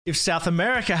If South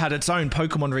America had its own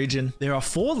Pokemon region, there are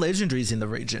 4 legendaries in the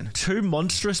region, 2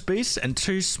 monstrous beasts and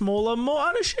 2 smaller, more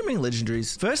unassuming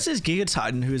legendaries. First is Giga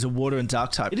Titan, who is a water and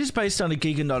dark type. It is based on a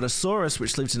Giganotosaurus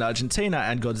which lives in Argentina,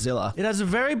 and Godzilla. It has a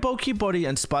very bulky body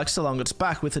and spikes along its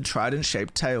back with a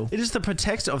trident-shaped tail. It is the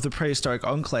protector of the prehistoric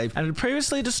enclave and had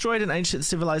previously destroyed an ancient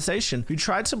civilization who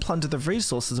tried to plunder the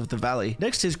resources of the valley.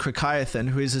 Next is Krakaithan,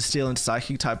 who is a steel and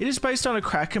psychic type. It is based on a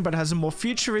kraken but has a more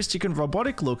futuristic and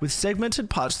robotic look with segmented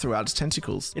parts throughout its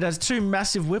tentacles. It has 2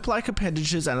 massive whip-like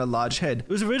appendages and a large head. It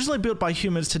was originally built by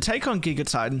humans to take on Giga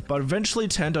Titan, but eventually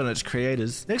turned on its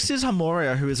creators. Next is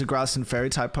Hamoria, who is a grass and fairy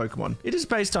type Pokemon. It is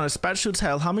based on a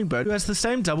spatule-tailed hummingbird who has the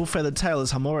same double-feathered tail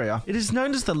as Hamoria. It is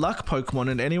known as the luck Pokemon,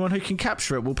 and anyone who can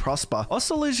capture it will prosper.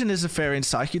 Oscilusion is a fairy and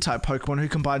psychic type Pokemon who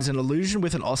combines an illusion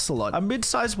with an ocelot, a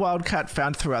mid-sized wildcat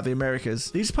found throughout the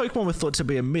Americas. These Pokemon were thought to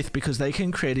be a myth because they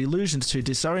can create illusions to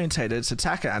disorientate its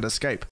attacker and escape.